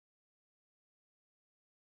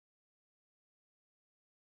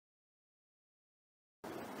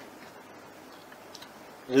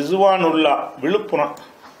ரிஸ்வானுல்லா விழுப்புரம்,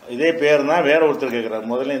 இதே பேர் தான், வேற ஒருத்தர் கேட்குறாரு.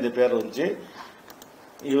 முதல்ல இந்த பேர் வந்துச்சு.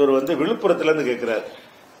 இவர் விழுப்புரத்துலேருந்து கேட்குறாரு.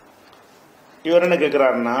 இவர் என்ன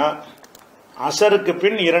கேட்குறாருன்னா, அசருக்கு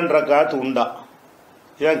பின் 2 ரக்காத் உண்டா?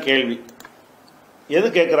 இதுதான் கேள்வி. எது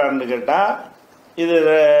கேட்குறாருன்னு கேட்டால், இது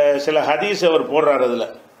சில ஹதீஸ் அவர் போடுறாரு. அதில்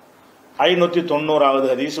 590வது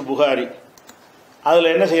ஹதீஸ் புகாரி.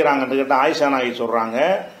 அதில் என்ன செய்கிறாங்கன்னு கேட்டால், ஆயிஷா நாயகி சொல்கிறாங்க,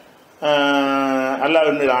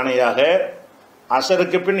 அல்லாஹ்வின் மீது ஆணையாக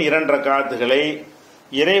அசருக்கு பின் 2 ரக்காத்துகளை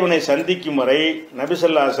இறைவனை சந்திக்கும் வரை நபி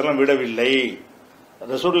ஸல்லல்லாஹு அலைஹி வஸல்லம் விடவில்லை.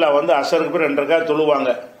 ரசூலுல்லாஹ் அசருக்கு பின் 2 ரக்காத் தொழுவாங்க,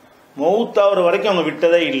 மௌத்தாவர வரைக்கும் அவங்க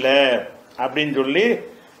விட்டதே இல்லை அப்படின்னு சொல்லி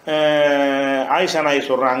ஆயிஷா நாயகி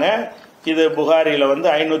சொல்கிறாங்க. இது புகாரியில்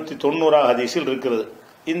 590 ஹதீஸில் இருக்கிறது.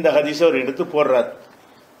 இந்த ஹதீஸை அவர் எடுத்து போடுறார்,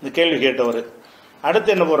 இந்த கேள்வி கேட்டவர். அடுத்து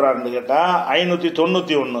என்ன போடுறாருன்னு கேட்டால்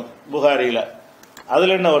 591 புகாரியில்.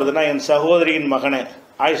 அதில் என்ன வருதுன்னா, என் சகோதரியின் மகனே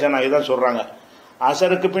ஆயிஷா நாயகி தான் சொல்கிறாங்க,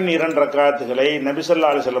 அசருக்கு பின் 2 ரக்காத்துகளை நபி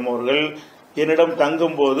ஸல்லல்லாஹு அலைஹி வஸல்லம் அவர்கள் என்னிடம்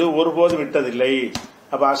தங்கும் போது ஒருபோது விட்டதில்லை.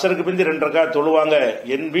 அப்போ அசருக்கு பிந்தி 2 ரக்காத் தொழுவாங்க.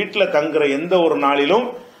 என் வீட்டில் தங்குற எந்த ஒரு நாளிலும்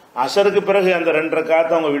அசருக்கு பிறகு அந்த 2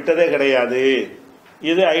 ரக்காத்தை அவங்க விட்டதே கிடையாது.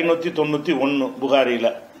 இது 591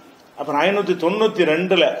 புகாரியில். அப்புறம்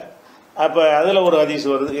 592 அப்போ அதில் ஒரு ஹதீஸ்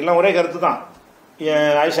வருது. எல்லாம் ஒரே கருத்து தான்.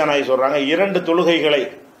 ஆயிஷா நாயகி சொல்கிறாங்க, 2 தொழுகைகளை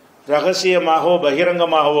ரகசியமாகவோ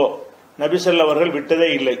பகிரங்கமாகவோ நபிசல்ல அவர்கள் விட்டதே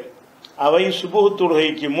இல்லை. அவை சுபுஹ்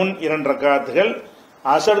தொழுகைக்கு முன் 2 ரக்காத்துகள்,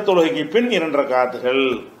 அசர் தொழுகைக்கு பின் 2 ரக்காத்துகள்.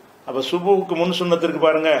 அப்போ சுபுவுக்கு முன் சுன்னத்திற்கு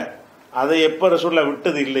பாருங்க, அதை எப்போ ரசூலுல்லாஹ்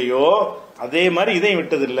விட்டது இல்லையோ அதே மாதிரி இதையும்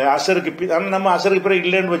விட்டது இல்லை. அசருக்கு பின் நம்ம அசருக்கு பிறகு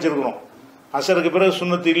இல்லைன்னு வச்சிருக்கிறோம். அசருக்கு பிறகு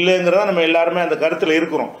சுன்னத்து இல்லைங்கிறதா நம்ம எல்லாருமே அந்த கருத்தில்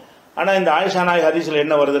இருக்கிறோம். ஆனால் இந்த ஆயிஷா நாயகி ஹதீஸில்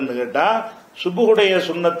என்ன வருதுன்னு கேட்டால், சுபுடைய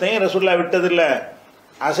சுன்னத்தையும் ரசூலுல்லாஹ் விட்டதில்லை,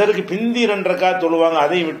 அசருக்கு பிந்தி 2 ரக்காத் தொழுவாங்க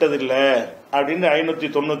அதையும் விட்டதில்லை அப்படின்னு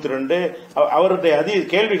 592 அவருடைய ஹதீஸ்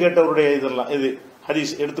கேள்வி கேட்டவருடைய இதெல்லாம் இது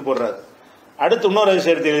ஹதீஸ் எடுத்து போடுறாரு. அடுத்து இன்னொரு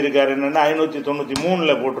ஹதீஸ் எடுத்து எழுதியிருக்காரு. என்னென்னா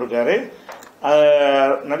 593 போட்டிருக்காரு,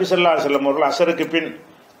 நபி ஸல்லல்லாஹு அலைஹி வஸல்லம் அவர்கள் அசருக்கு பின்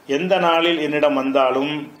எந்த நாளில் என்னிடம்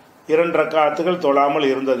வந்தாலும் 2 ரக்காத்துகள் தொழாமல்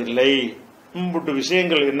இருந்ததில்லை. முன்புட்டு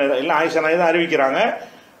விஷயங்கள் என்ன எல்லாம் ஆயிஷா நாயகி தான் அறிவிக்கிறாங்க.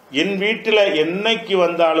 என் வீட்டில் என்னைக்கு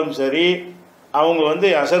வந்தாலும் சரி அவங்க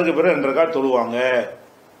அசருக்கு பிறகு 2 ரக்காத் தொழுவாங்க.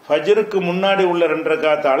 ஃபஜ்ருக்கு முன்னாடி உள்ள 2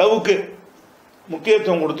 ரக்காத் அளவுக்கு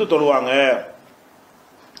முக்கியத்துவம் கொடுத்து தொழுவாங்க.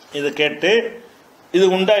 இதை கேட்டு இது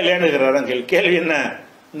உண்டா இல்லையான்னு இருக்கிறாராம் கேள்வி. கேள்வி என்ன,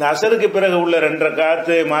 இந்த அசருக்கு பிறகு உள்ள 2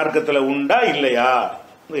 ரக்காத்து மார்க்கத்தில் உண்டா இல்லையா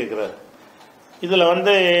கேட்கிறார். இதில்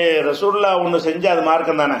ரசூலுல்லாஹ் ஒன்று செஞ்சு அது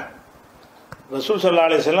மார்க்கம் தானே. ரசூல் ஸல்லல்லாஹு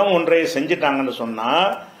அலைஹி வஸல்லம் ஒன்றை செஞ்சிட்டாங்கன்னு சொன்னால்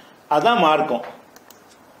அதான் மார்க்கம்.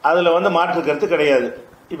 அதில் மாற்று கருத்து கிடையாது.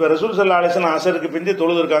 இப்போ ரசூல் ஸல்லல்லாஹு அலைஹி வஸல்லம் அசருக்கு பிந்தி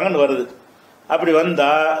தொழுதுருக்காங்கன்னு வருது. அப்படி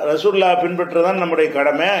வந்தால் ரசூலுல்லாஹ் பின்பற்றுதான் நம்முடைய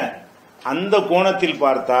கடமை. அந்த கோணத்தில்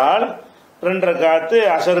பார்த்தால் 2 ரக்காத்து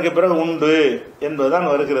அசருக்கு பிறகு உண்டு என்பதுதான்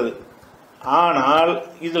வருகிறது. ஆனால்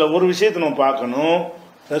இதில் ஒரு விஷயத்தை நம்ம பார்க்கணும்.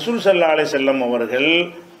 ரசூல் ஸல்லல்லாஹு அலைஹி வஸல்லம் அவர்கள்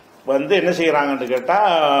என்ன செய்கிறாங்கன்னு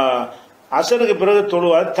கேட்டால், அசருக்கு பிறகு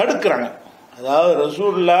தொழுவாது தடுக்கிறாங்க. அதாவது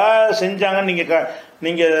ரசூலுல்லாஹ் செஞ்சாங்கன்னு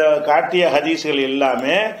நீங்கள் காட்டிய ஹதீஸ்கள்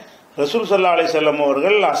எல்லாமே ரசூல் ஸல்லல்லாஹு அலைஹி வஸல்லம்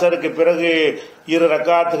அவர்கள் அசருக்கு பிறகு 2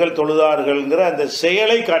 ரக்காத்துகள் தொழுதார்கள்ங்கிற அந்த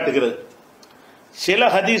செயலை காட்டுகிறது. சில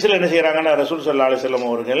ஹதீஸில் என்ன செய்கிறாங்கன்னா, ரசூல் ஸல்லல்லாஹு அலைஹி வஸல்லம்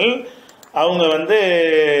அவர்கள் அவங்க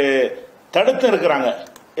தடுத்து இருக்கிறாங்க.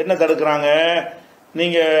 என்ன தடுக்கிறாங்க?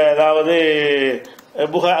 நீங்கள் அதாவது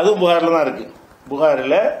அதுவும் புகாரில் தான் இருக்குது.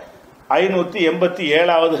 புகாரில்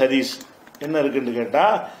 587வது ஹதீஸ் என்ன இருக்குன்னு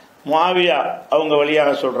கேட்டால், முஆவியா அவங்க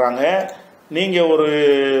வழியாக சொல்கிறாங்க, நீங்கள் ஒரு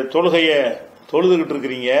தொழுகையை தொழுதுகிட்டு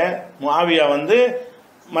இருக்கிறீங்க. முஆவியா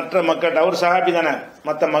மற்ற மக்கள்கிட்ட, அவர் சஹாபி தானே,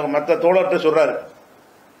 மற்ற தோழர்கிட்ட சொல்கிறாரு,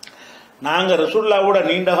 நாங்கள் ரசூலுல்லாஹ்வோட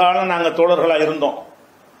நீண்ட காலம் நாங்கள் தோழர்களாக இருந்தோம்.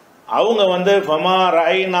 அவங்க ஃபமா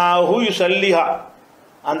ரஐனாஹு யுஸல்லிஹா,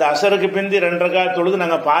 அந்த அசருக்கு பிந்தி 2 ரக்காத் தொழுது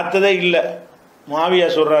நாங்கள் பார்த்ததே இல்லை. முஆவியா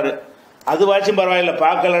சொல்கிறாரு, அதுவாச்சும் பரவாயில்ல,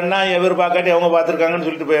 பார்க்கலன்னா எவர் பார்க்காட்டி அவங்க பார்த்துருக்காங்கன்னு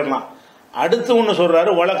சொல்லிட்டு போயிடலாம். அடுத்து ஒன்று சொல்கிறாரு,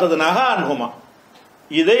 வழக்கது நகா அன்ஹுமா,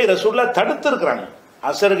 இதை ரசூலுல்லாஹ் தடுத்துருக்குறாங்க.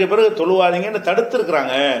 அசருக்கு பிறகு தொழுவாதீங்கன்னு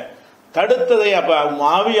தடுத்துருக்குறாங்க. தடுத்ததை அப்போ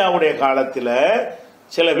முஆவியாவுடைய காலத்தில்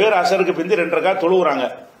சில பேர் அசருக்கு பிந்தி 2 ரக்காத் தொழுகிறாங்க.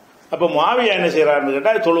 அப்போ முஆவியா என்ன செய்கிறாருன்னு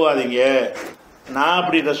கேட்டால், தொழுவாதீங்க, நான்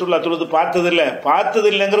அப்படி ரசூலுல்லாஹ் தொழுது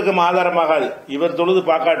பார்த்ததில்லைங்கிறதுக்கு ஆதாரமாகாது. இவர் தொழுது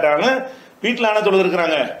பார்க்காட்டாலும் வீட்டில் ஆனால் தொழுது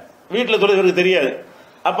இருக்கிறாங்க, வீட்டில் தொழுது இவருக்கு தெரியாது.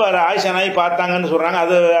 அப்போ ஆயிஷா நாயகி பார்த்தாங்கன்னு சொல்கிறாங்க,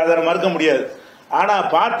 அதை மறுக்க முடியாது. ஆனால்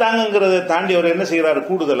பார்த்தாங்கிறத தாண்டி அவர் என்ன செய்கிறார்,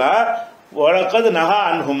 கூடுதலாக வழக்கது நகா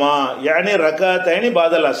அன்ஹுமா யானி ரக்காத்தைனி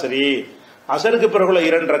பாதல் அசரி, அசருக்கு பிறகுள்ள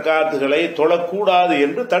 2 ரக்காத்துகளை தொழக்கூடாது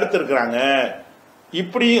என்று தடுத்திருக்கிறாங்க.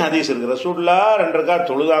 இப்படியும் ஹதீஸ் இருக்குது. ரசூலுல்லாஹ் 2 ரக்காத்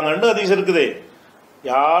தொழுதாங்கன்னு ஹதீஸ் இருக்குது,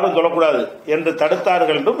 யாரும் தொழக்கூடாது என்று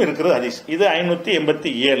தடுத்தார்கள் என்றும் இருக்கிறது ஹதீஸ். இது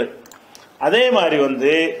 587. அதே மாதிரி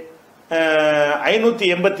வந்து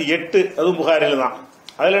 588 அதுவும் புகாரில் தான்.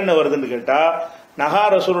 அதில் என்ன வருதுன்னு கேட்டால், நஹா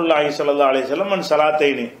ரசூலுல்லாஹி ஸல்லல்லாஹு அலைஹி வஸல்லம் அன்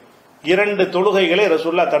ஸலாத்தைனி, 2 தொழுகைகளை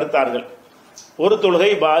ரசூலுல்லாஹ் தடுத்தார்கள். ஒரு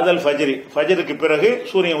தொழுகை பாதல் ஃபஜ்ரி, ஃபஜ்ருக்கு பிறகு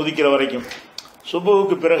சூரியன் உதிக்கிற வரைக்கும்,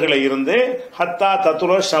 சுபுவுக்கு பிறகுல இருந்து ஹத்தா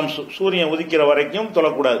தத்துலோ ஷம்சு, சூரியன் உதிக்கிற வரைக்கும்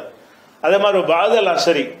தொழக்கூடாது. அதே மாதிரி பாதல்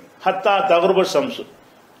அசரி ஹத்தா தகுர்ப ஷம்சு,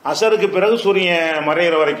 அசருக்கு பிறகு சூரியன்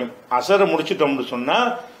மறையிற வரைக்கும். அசரை முடிச்சிட்டோம்னு சொன்னால்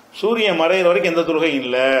சூரியன் மறையிற வரைக்கும் எந்த தொழுகையும்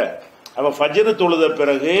இல்லை. அப்போ ஃபஜ்ரு தொழுத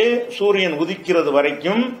பிறகு சூரியன் உதிக்கிறது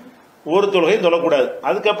வரைக்கும் ஒரு தொழுகையும் தொழக்கூடாது.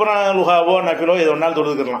 அதுக்கப்புறம் லுஹாவோ நஃபிலோ எது ஒன்றாலும்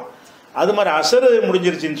தொழுதுக்கலாம். அது மாதிரி அசரு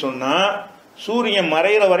முடிஞ்சிருச்சுன்னு சொன்னால் சூரியன்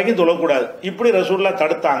மறையிற வரைக்கும் தொழக்கூடாது. இப்படி ரசூலுல்லாஹ்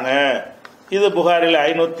தடுத்தாங்க. இது புகாரில்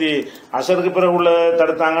 500 அசருக்கு பிறகு உள்ள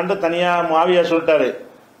தடுத்தாங்கன்ட்டு தனியாக முஆவியா சொல்லிட்டாரு.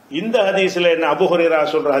 இந்த ஹதீஸில் என்ன அபூ ஹுரைரா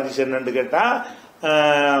சொல்கிற ஹதீஸ் என்னன்னு கேட்டால்,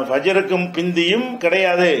 ஃபஜ்ருக்கும் பிந்தியும்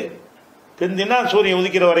கிடையாது. பிந்தினா சூரியன்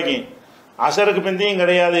உதிக்கிற வரைக்கும், அசருக்கு பிந்தியும்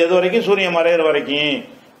கிடையாது. எது வரைக்கும்? சூரியன் மறையிற வரைக்கும்.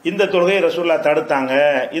 இந்த தொழுகையை ரசூலுல்லாஹ் தடுத்தாங்க.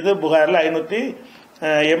 இது புகாரில்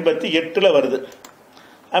 588 வருது.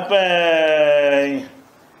 அப்போ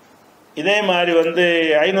இதே மாதிரி வந்து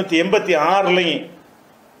 586லையும்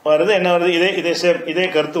வருது. என்ன வருது? இதே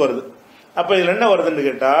கருத்து வருது. அப்போ இதில் என்ன வருதுன்னு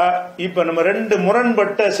கேட்டால், இப்போ நம்ம 2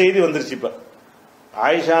 முரண்பட்ட செய்தி வந்துருச்சு. இப்போ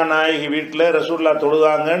ஆயிஷா நாயகி வீட்டில் ரசூலுல்லாஹ்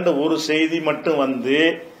தொழுதாங்கன்ற ஒரு செய்தி மட்டும் வந்து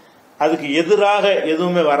அதுக்கு எதிராக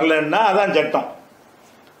எதுவுமே வரலன்னா அதான் சட்டம்.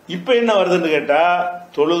 இப்போ என்ன வருதுன்னு கேட்டால்,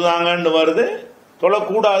 தொழுதாங்கன்னு வருது,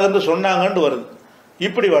 தொழக்கூடாதுன்னு சொன்னாங்கன்னு வருது.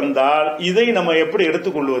 இப்படி வந்தால் இதை நம்ம எப்படி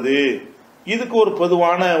எடுத்துக்கொள்வது? இதுக்கு ஒரு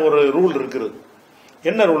பொதுவான ஒரு ரூல் இருக்கிறது.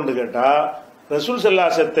 என்ன ரூல்னு கேட்டால், ரசூல் ஸல்லல்லாஹு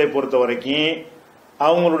அலைஹி வஸல்லத்தை பொறுத்த வரைக்கும்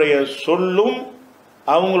அவங்களுடைய சொல்லும்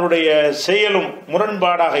அவங்களுடைய செயலும்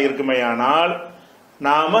முரண்பாடாக இருக்குமேயானால்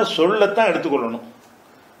நாம சொல்லத்தான் எடுத்துக்கொள்ளணும்.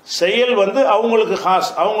 செயல் வந்து அவங்களுக்கு ஹாஸ்,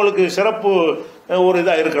 அவங்களுக்கு சிறப்பு ஒரு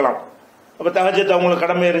இதாக இருக்கலாம். அப்போ தஹஜ்ஜுத் அவங்களுக்கு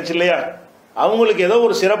கடமை இருந்துச்சு இல்லையா, அவங்களுக்கு ஏதோ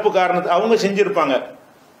ஒரு சிறப்பு காரணத்தை அவங்க செஞ்சுருப்பாங்க.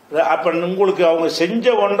 அப்போ உங்களுக்கு அவங்க செஞ்ச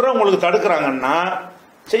ஒன்றை உங்களுக்கு தடுக்கிறாங்கன்னா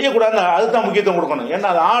செய்யக்கூடாதுன்னு அதுதான் முக்கியத்துவம் கொடுக்கணும். ஏன்னா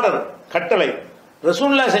அது ஆர்டர், கட்டளை.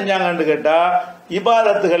 ரசூலுல்லாஹ் செஞ்சாங்கன்னு கேட்டால்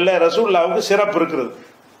இபாதத்துகளில் ரசூலுல்லாஹ்வுக்கு சிறப்பு இருக்கிறது,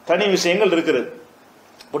 தனி விஷயங்கள் இருக்குது.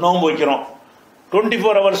 இப்போ நோன்பு வைக்கிறோம்,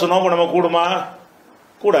 24 hours நோன்பு நம்ம கூடுமா?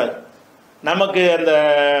 கூடாது. நமக்கு அந்த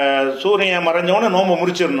சூரியன் மறைஞ்சவொன்னே நோன்பு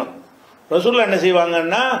முடிச்சிடணும். ரசூலுல்லாஹ் என்ன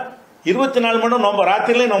செய்வாங்கன்னா 24 மணி நேரம் நோன்பு,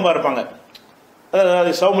 ராத்திரிலையும் நோன்பா இருப்பாங்க.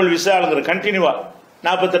 அதாவது சௌமுல் விசாலுங்கிற கண்டினியூவா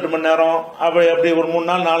 48 மணி நேரம் அப்படி ஒரு 3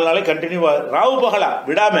 நாள் 4 நாளைக்கு கண்டினியூவா ராவு பகலா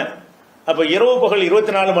விடாம. அப்போ இரவு பகல்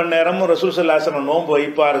 24 மணி நேரமும் ரசூல் ஸல்லல்லாஹு அலைஹி வஸல்லம் நோன்பு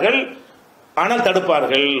வைப்பார்கள், ஆனால்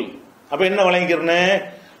தடுப்பார்கள். அப்போ என்ன வழங்கிக்கிறேன்னு,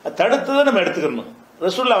 தடுத்ததை நம்ம எடுத்துக்கணும்.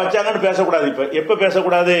 ரசூலுல்லாஹ் வச்சாங்கன்னு பேசக்கூடாது. இப்போ எப்போ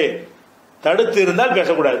பேசக்கூடாது? தடுத்து இருந்தால்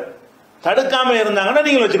பேசக்கூடாது. தடுக்காம இருந்தாங்கன்னா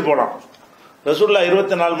நீங்கள் வச்சுட்டு போகலாம். ரசூலுல்லாஹ்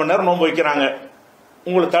 24 மணி நேரம் நோன்பு வைக்கிறாங்க,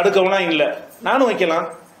 உங்களுக்கு தடுக்கலாம் இல்லை, நானும் வைக்கலாம்.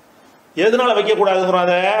 எதனால வைக்கக்கூடாதுங்கிறோம்?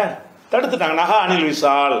 அதை தடுத்துட்டாங்க. நகா அனில்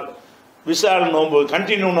விசால், விசால் நோன்பு,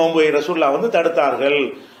 கண்டினியூ நோன்பு ரசூலுல்லாஹ் வந்து தடுத்தார்கள்.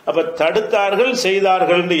 அப்போ தடுத்தார்கள்,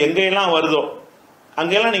 செய்தார்கள் எங்கெல்லாம் வருதோ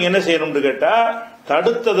அங்கெல்லாம் நீங்கள் என்ன செய்யணும்னு கேட்டால்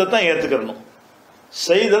தடுத்ததை தான் ஏற்றுக்கிறணும்,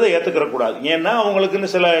 செய்ததை ஏற்றுக்கிறக்கூடாது. ஏன்னா அவங்களுக்குன்னு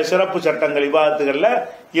சில சிறப்பு சட்டங்கள் இபாதத்துகளில்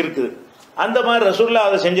இருக்குது. அந்த மாதிரி ரசூலுல்லாஹ்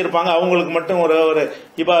அதை செஞ்சுருப்பாங்க. அவங்களுக்கு மட்டும் ஒரு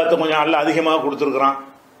இபாதத்தை கொஞ்சம் அல்ல அதிகமாக கொடுத்துருக்குறான்.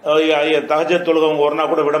 தஹஜ்ஜுத் தொழுகவங்க ஒரு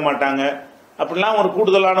நாள் கூட விட மாட்டாங்க. அப்படிலாம் ஒரு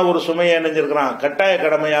கூடுதலான ஒரு சுமையை நினைஞ்சிருக்கிறான், கட்டாய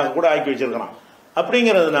கடமையாக கூட ஆக்கி வச்சிருக்கிறான்.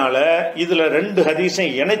 அப்படிங்கிறதுனால இதில் 2 ஹதீஸை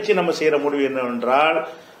இணைச்சி நம்ம செய்கிற முடிவு என்னவென்றால்,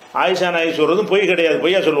 ஆயிஷா நாயகி சொல்றதும் பொய் கிடையாது,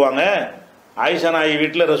 பொய்யா சொல்லுவாங்க. ஆயிஷா நாயகி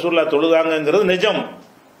வீட்டில் ரசூலுல்லாஹ் தொழுதாங்கிறது நிஜம்,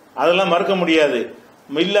 அதெல்லாம் மறுக்க முடியாது.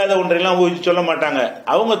 இல்லாத ஒன்றையெல்லாம் ஊற்றி சொல்ல மாட்டாங்க.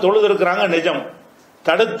 அவங்க தொழுது இருக்கிறாங்க நிஜம்,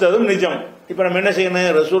 தடுத்ததும் நிஜம். இப்போ நம்ம என்ன செய்யணும்?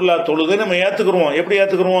 ரசூலுல்லாஹ் தொழுது நம்ம ஏற்றுக்குருவோம். எப்படி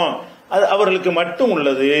ஏற்றுக்குருவோம்? அது அவர்களுக்கு மட்டும்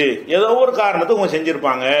உள்ளது, ஏதோ ஒரு காரணத்தை அவங்க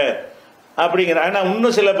செஞ்சுருப்பாங்க அப்படிங்கிற. ஆனால்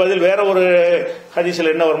இன்னும் சில பதில் வேற ஒரு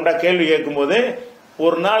ஹதீஸில் என்ன வரும்டா, கேள்வி கேட்கும்போது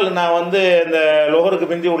ஒரு நாள் நான் வந்து இந்த லோகருக்கு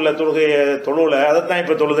பிந்தி உள்ள தொழுகையை தொழுல, அதைத்தான்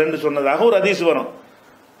இப்போ தொழுதுன்னு சொன்னதாக ஒரு ஹதீஸ் வரும்.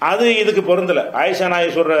 அது இதுக்கு பொருந்தலை. ஆயிஷா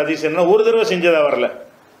நாயகி சொல்கிற ஹதீஸ் என்ன, ஒரு தடவை செஞ்சதாக வரல.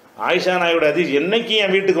 ஆயிஷா நாயோட ஹதீஸ் என்னைக்கு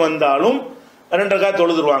என் வீட்டுக்கு வந்தாலும் 2 ரக்காத்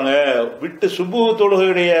தொழுதுருவாங்க, விட்டு சுபு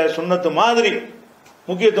தொழுகையுடைய சுன்னத்து மாதிரி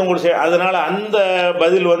முக்கியத்துவம் கொடுத்து. அதனால அந்த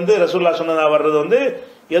பதில் வந்து ரசூலுல்லாஹ் சொன்னதா வர்றது வந்து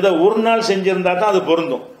ஏதோ ஒரு நாள் செஞ்சிருந்தா தான் அது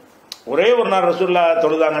பொருந்தும். ஒரே ஒரு நாள் ரசூலுல்லாஹ்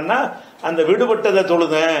தொழுதாங்கன்னா அந்த விடுபட்டதை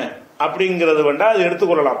தொழுதேன் அப்படிங்கிறது வேண்டா, அது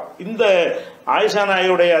எடுத்துக்கொள்ளலாம். இந்த ஆயிஷா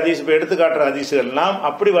நாயுடைய ஹதீஸ் இப்போ எடுத்துக்காட்டுற ஹதீஸுகள் எல்லாம்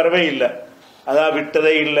அப்படி வரவே இல்லை. அதான்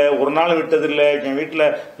விட்டதே இல்லை, ஒரு நாள் விட்டதில்லை, என் வீட்டில்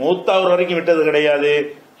மூத்தாவர் வரைக்கும் விட்டது கிடையாது,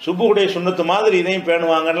 சுப்புடைய சுண்ணத்து மாதிரி இதையும்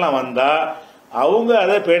பேணுவாங்கலாம் வந்தால் அவங்க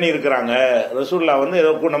அதை பேணி இருக்கிறாங்க. ரசூலுல்லாஹ் வந்து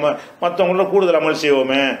ஏதோ நம்ம மற்றவங்கள கூடுதல் அமல்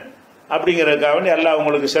செய்வோமே அப்படிங்கிறதுக்காக வேண்டி எல்லாம்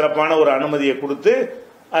அவங்களுக்கு சிறப்பான ஒரு அனுமதியை கொடுத்து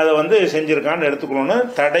அதை வந்து செஞ்சிருக்கான்னு எடுத்துக்கணும்னு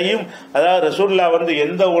தடையும். அதாவது ரசூல்லா வந்து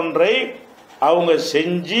எந்த ஒன்றை அவங்க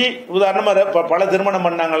செஞ்சு, உதாரணமாக பல திருமணம்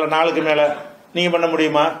பண்ணாங்கல்ல, 4க்கு மேலே நீங்கள் பண்ண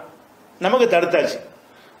முடியுமா? நமக்கு தடுத்தாச்சு.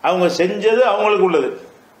 அவங்க செஞ்சது அவங்களுக்கு உள்ளது,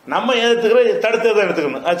 நம்ம எதிர்த்துக்கிற தடுத்ததை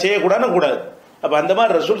எடுத்துக்கணும், அது செய்யக்கூடாதுன்னு கூடாது. அப்போ அந்த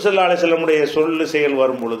மாதிரி ரசூல் ஸல்லல்லாஹு அலைஹி வஸல்லமுடைய சொல்லு செயல்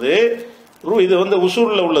வரும் பொழுது இது வந்து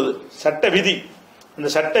உசூலில் உள்ளது, சட்ட விதி. அந்த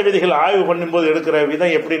சட்ட விதிகள் ஆய்வு பண்ணும்போது எடுக்கிற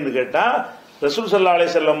விதம் எப்படின்னு கேட்டால், ரசூல் ஸல்லல்லாஹு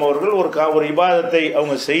அலைஹி வஸல்லம் அவர்கள் ஒரு இபாதத்தை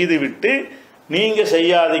அவங்க செய்து விட்டு நீங்கள்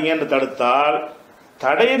செய்யாதீங்கன்னு தடுத்தால்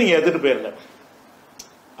தடையை நீங்கள் எடுத்துகிட்டு போயிருங்க.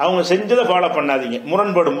 அவங்க செஞ்சதை ஃபாலோ பண்ணாதீங்க.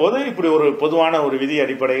 முரண்படும் போது இப்படி ஒரு பொதுவான ஒரு விதி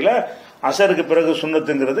அடிப்படையில் அசருக்கு பிறகு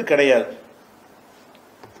சுன்னத்துங்கிறது கிடையாது.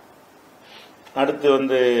 அடுத்து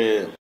வந்து